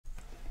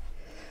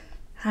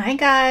Hi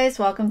guys,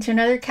 welcome to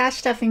another cash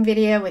stuffing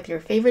video with your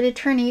favorite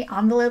attorney,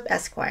 Envelope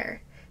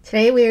Esquire.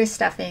 Today we are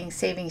stuffing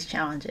savings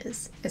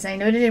challenges. As I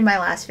noted in my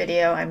last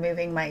video, I'm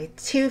moving my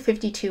two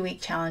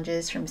 52-week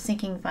challenges from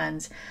sinking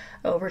funds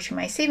over to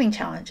my saving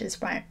challenges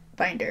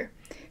binder.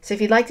 So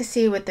if you'd like to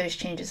see what those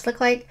changes look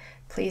like,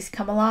 please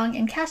come along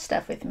and cash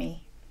stuff with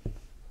me.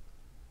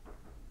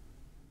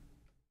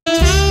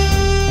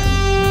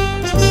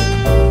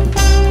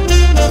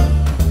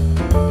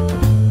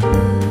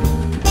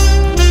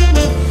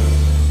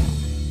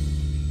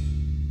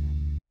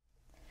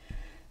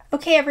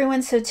 Okay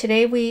everyone, so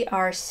today we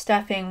are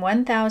stuffing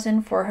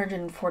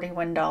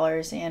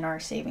 $1,441 in our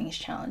savings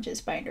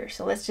challenges binder.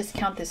 So let's just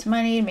count this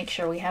money and make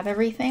sure we have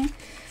everything.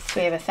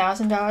 So we have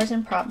 $1,000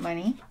 in prop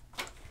money.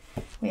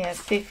 We have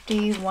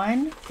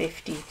 51,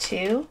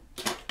 52,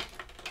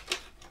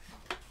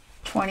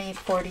 20,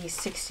 40,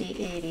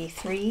 60,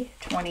 83,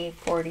 20,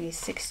 40,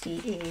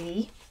 60,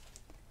 80.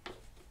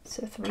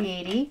 So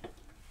 380,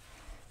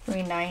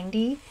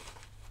 390,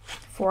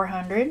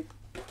 400.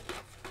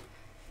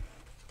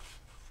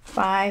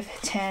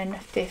 5, 10,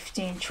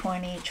 15,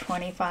 20,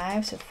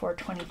 25, so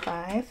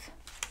 425,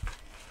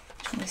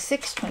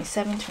 26,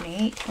 27,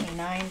 28,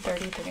 29,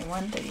 30,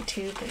 31,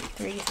 32,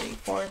 33,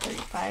 34,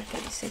 35,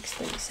 36,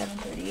 37,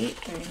 38,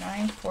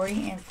 39,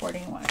 40, and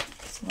 41.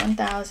 It's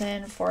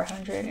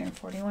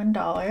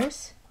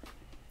 $1,441.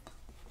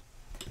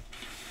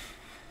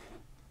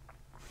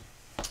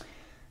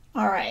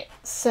 All right,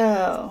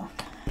 so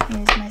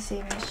here's my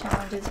savings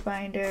challenges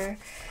binder.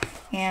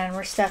 And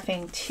we're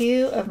stuffing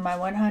two of my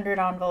 100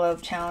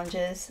 envelope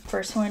challenges. The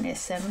first one is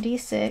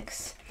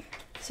 76.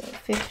 So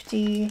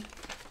 50,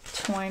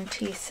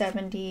 20,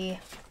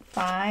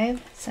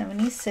 75,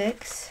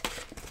 76.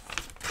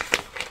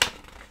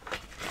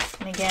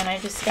 And again, I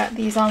just got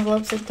these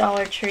envelopes at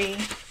Dollar Tree.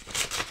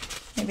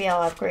 Maybe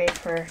I'll upgrade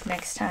for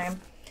next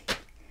time.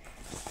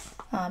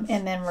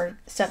 And then we're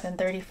stuffing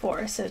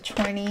 34. So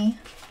 20,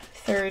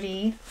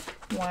 30,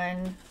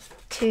 1,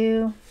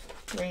 2,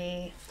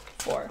 3,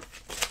 4.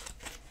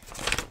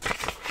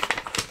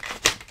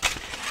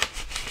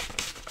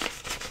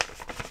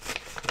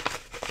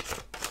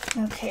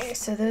 Okay,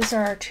 so those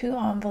are our two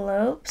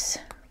envelopes.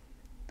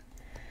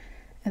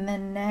 And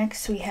then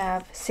next we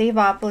have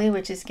Savopoly,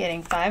 which is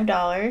getting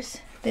 $5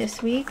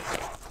 this week.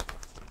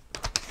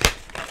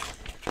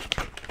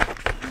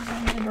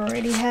 And it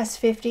already has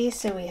 50,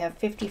 so we have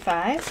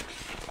 55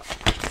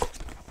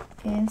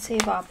 in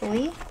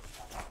Savopoly.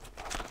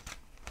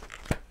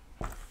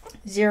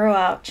 Zero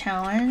out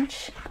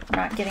challenge. We're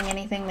not getting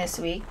anything this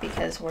week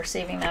because we're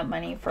saving that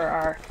money for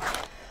our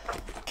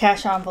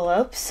cash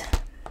envelopes.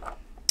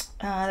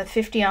 The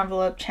 50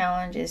 envelope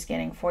challenge is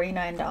getting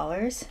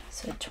 $49.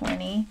 So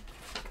 20,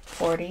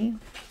 40,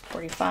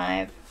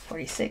 45,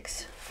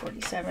 46,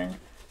 47,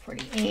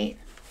 48,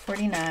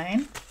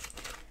 49.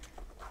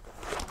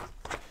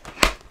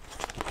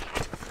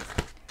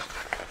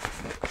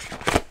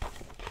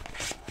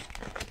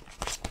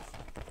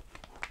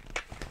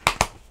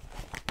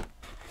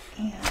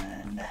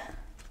 And let's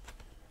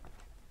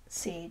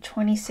see,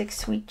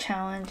 26-week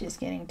challenge is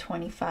getting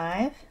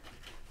 25.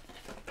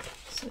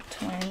 So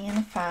 20 and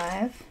a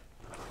 5.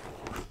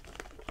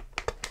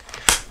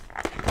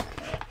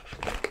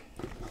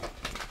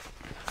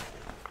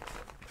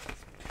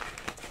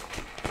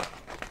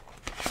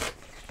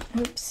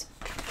 Oops,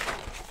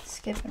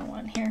 skipping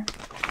one here.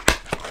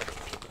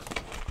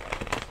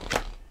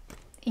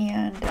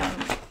 And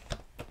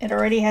it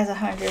already has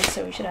 100,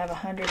 so we should have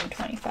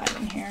 125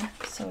 in here.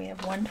 So we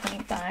have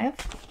 125.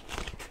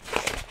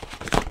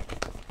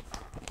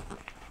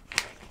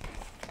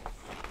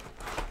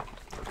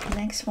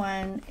 Next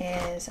one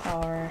is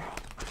our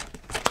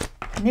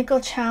nickel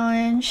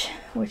challenge,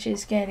 which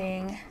is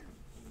getting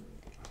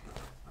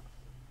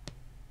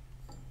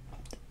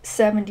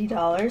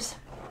 $70,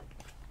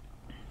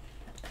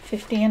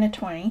 50 and a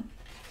 20.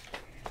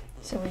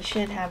 So we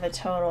should have a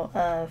total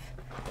of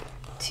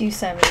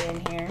 270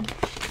 in here.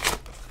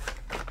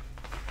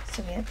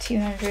 So we have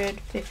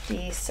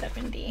 250,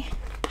 70.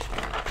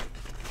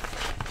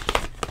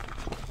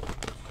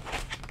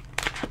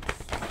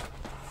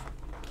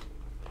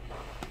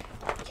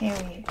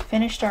 Okay, we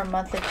finished our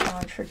monthly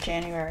challenge for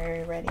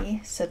January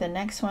already. So the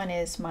next one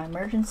is my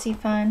emergency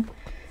fund,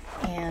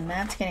 and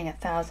that's getting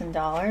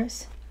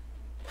 $1,000.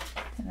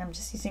 And I'm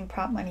just using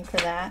prop money for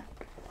that.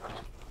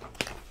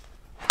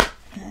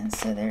 And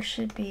so there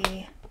should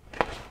be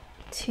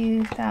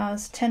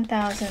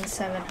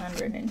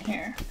 10,700 in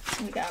here.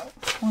 So we got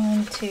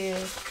 1, 2,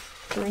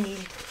 3,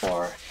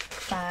 4,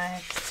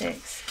 5,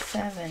 6,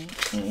 7,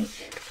 8,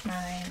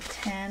 9,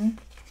 10.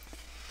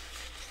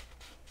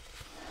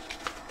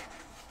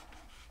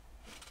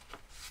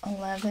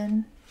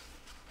 11,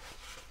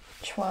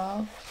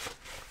 12,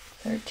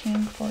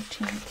 13,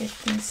 14,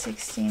 15,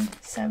 16,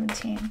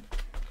 17.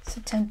 So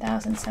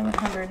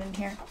 10,700 in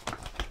here.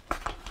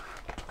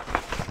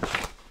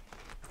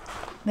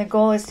 The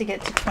goal is to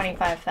get to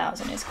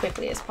 25,000 as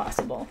quickly as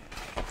possible.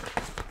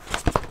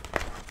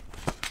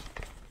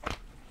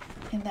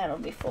 And that'll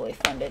be fully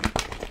funded.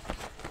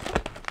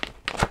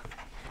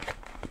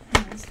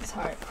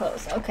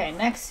 close. Okay,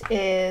 next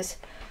is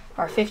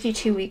our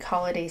 52-week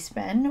holiday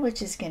spend,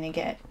 which is going to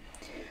get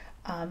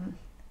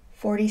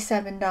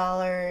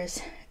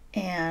 $47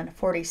 and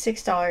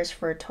 $46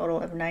 for a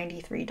total of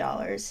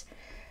 $93,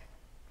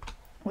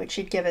 which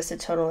should give us a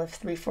total of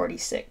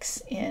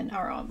 $346 in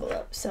our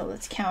envelope. So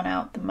let's count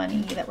out the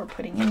money that we're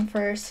putting in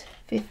first.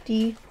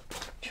 50,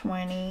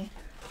 20,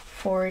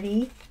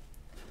 40,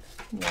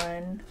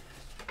 1,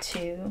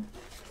 2,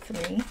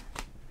 3,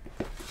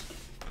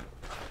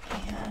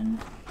 and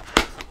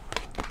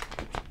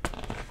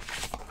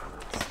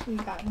what we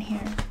got in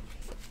here?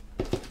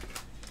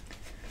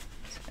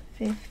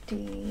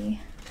 50,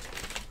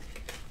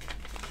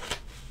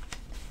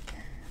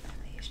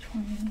 these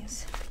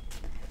 20s.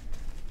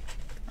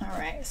 All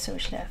right, so we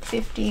should have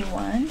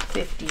 51,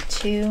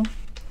 52,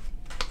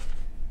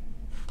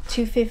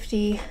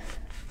 250,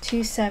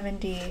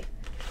 270,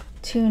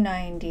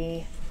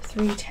 290,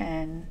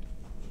 310,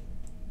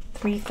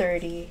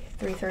 330,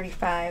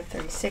 335,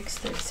 36,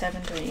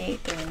 37, 38,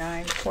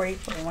 39, 40,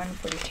 41,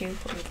 42,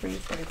 43,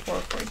 44,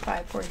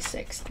 45,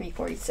 46,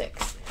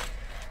 346.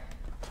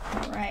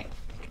 All right.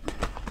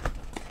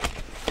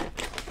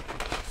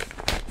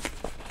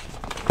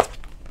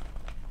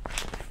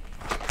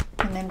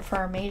 And then for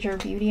our major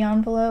beauty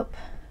envelope,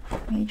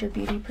 major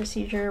beauty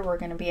procedure, we're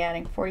going to be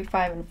adding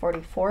 45 and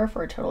 44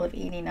 for a total of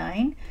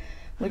 89,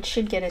 which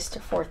should get us to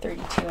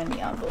 432 in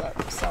the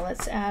envelope. So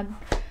let's add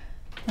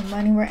the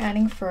money we're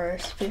adding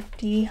first.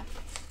 50,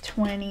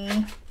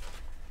 20,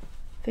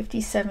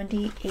 50,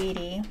 70,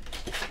 80,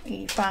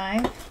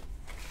 85,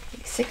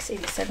 86,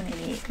 87,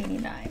 88,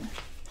 89.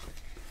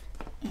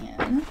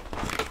 And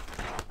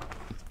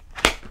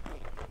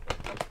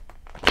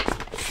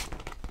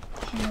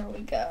here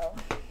we go.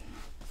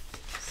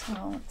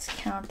 So let's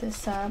count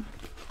this up.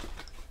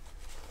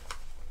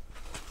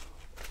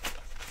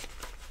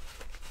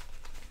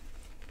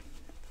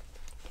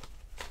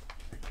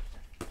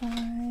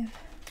 5,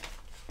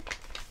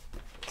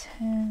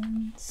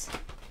 10s,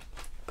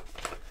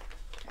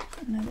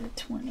 another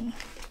 20.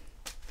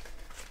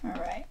 All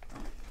right.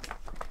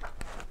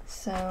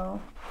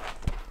 So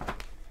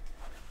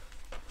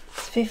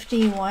it's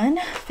 51,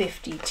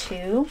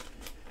 52.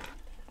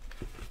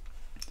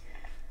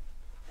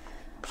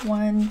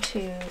 1,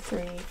 2,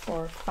 3,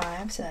 4,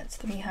 5. So that's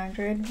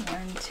 300.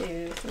 1,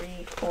 2,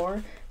 3,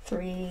 4.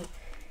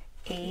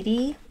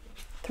 380.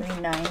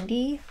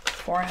 390.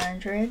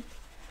 400.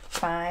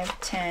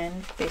 5,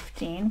 10,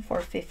 15.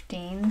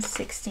 415.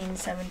 16,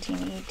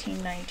 17,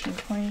 18, 19,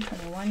 20,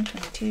 21,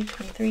 22,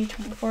 23,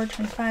 24,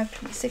 25,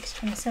 26,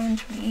 27,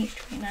 28,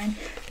 29,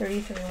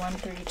 30, 31,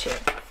 32.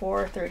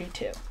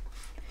 432.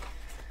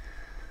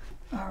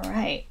 All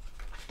right.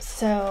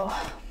 So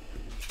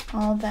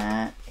all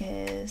that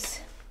is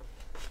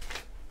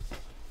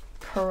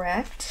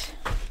correct.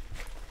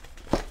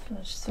 So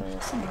let's just throw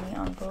this in the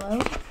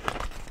envelope.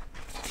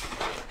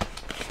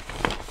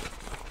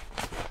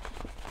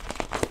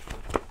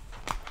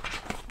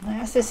 I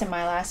asked this in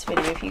my last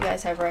video. If you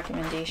guys have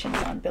recommendations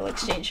on bill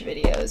exchange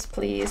videos,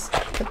 please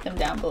put them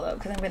down below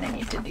because I'm going to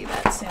need to do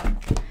that soon.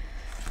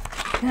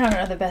 I don't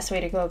know the best way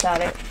to go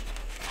about it.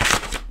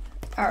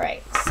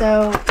 Alright,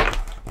 so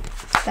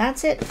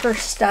that's it for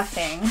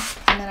stuffing.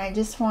 And then I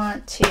just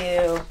want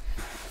to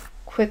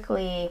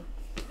quickly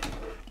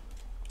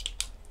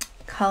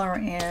color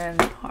in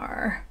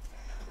our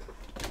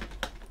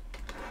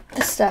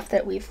the stuff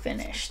that we've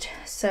finished.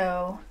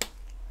 So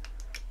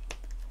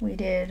we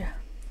did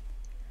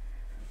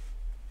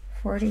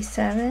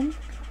 47,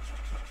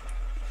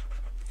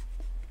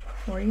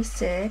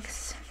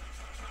 46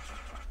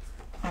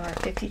 on our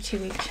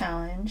 52-week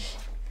challenge.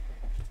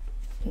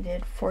 We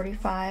did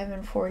 45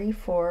 and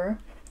 44.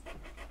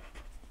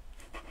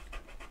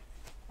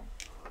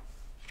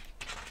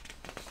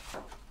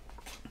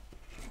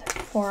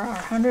 For our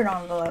 100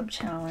 envelope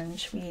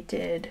challenge, we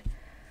did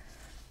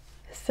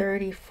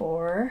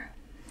 34.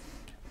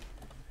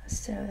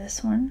 So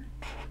this one.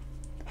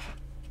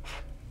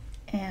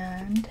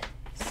 And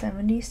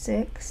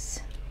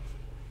 76.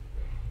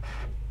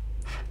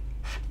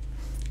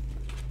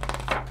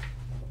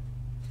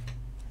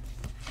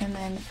 And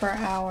then for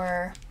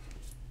our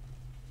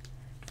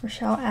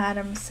Rochelle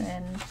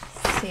Adamson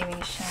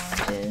savings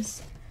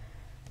challenges,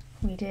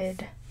 we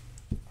did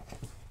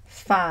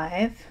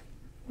 5,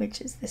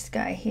 which is this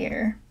guy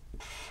here.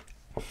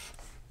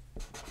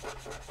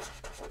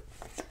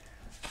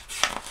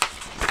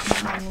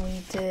 And then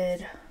we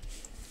did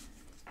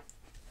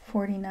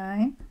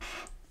 49.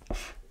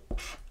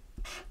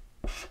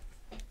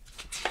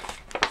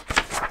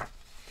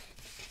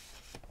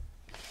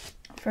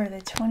 For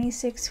the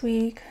 26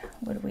 week,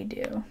 what do we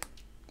do?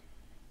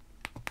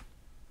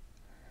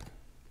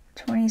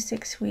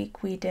 26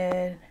 week we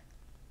did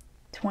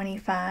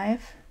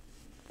 25.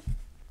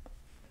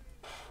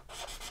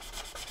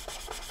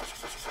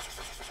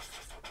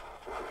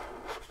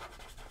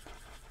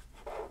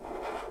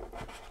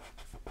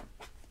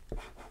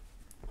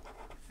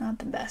 Not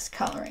the best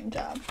coloring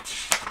job.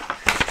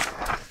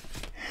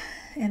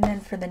 And then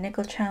for the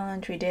nickel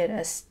challenge, we did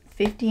a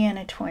 50 and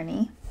a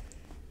 20.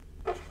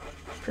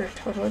 for a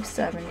total of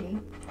 70.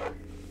 And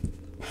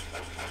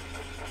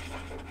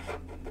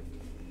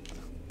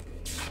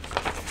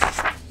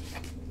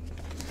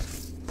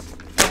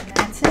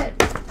that's it.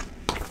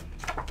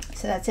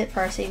 So that's it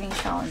for our savings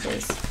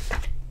challenges.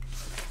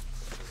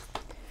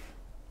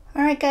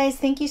 Alright guys,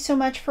 thank you so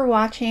much for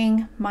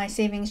watching my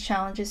savings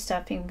challenges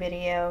stuffing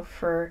video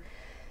for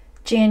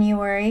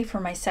January for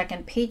my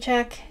second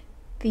paycheck.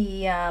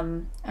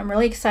 I'm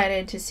really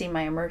excited to see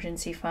my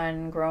emergency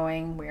fund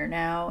growing. We're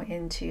now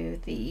into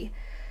the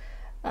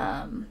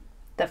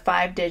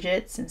 5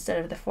 digits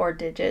instead of the 4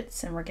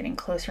 digits, and we're getting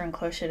closer and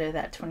closer to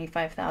that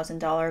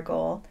 $25,000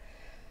 goal.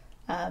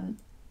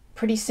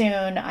 Pretty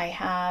soon I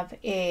have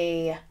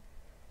a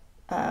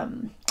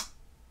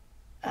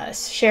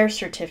share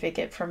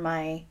certificate from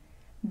my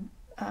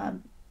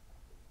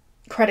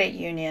credit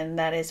union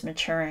that is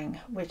maturing,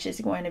 which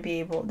is going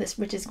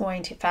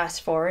to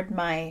fast forward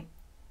my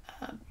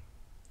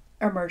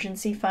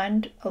emergency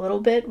fund a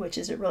little bit, which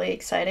is really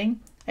exciting.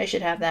 I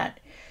should have that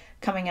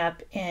coming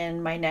up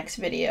in my next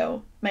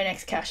video, my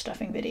next cash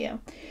stuffing video.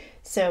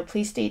 So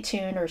please stay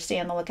tuned or stay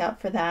on the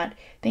lookout for that.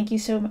 Thank you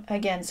so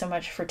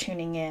much for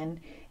tuning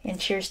in, and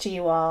cheers to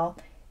you all,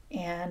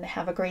 and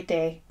have a great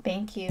day.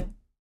 Thank you.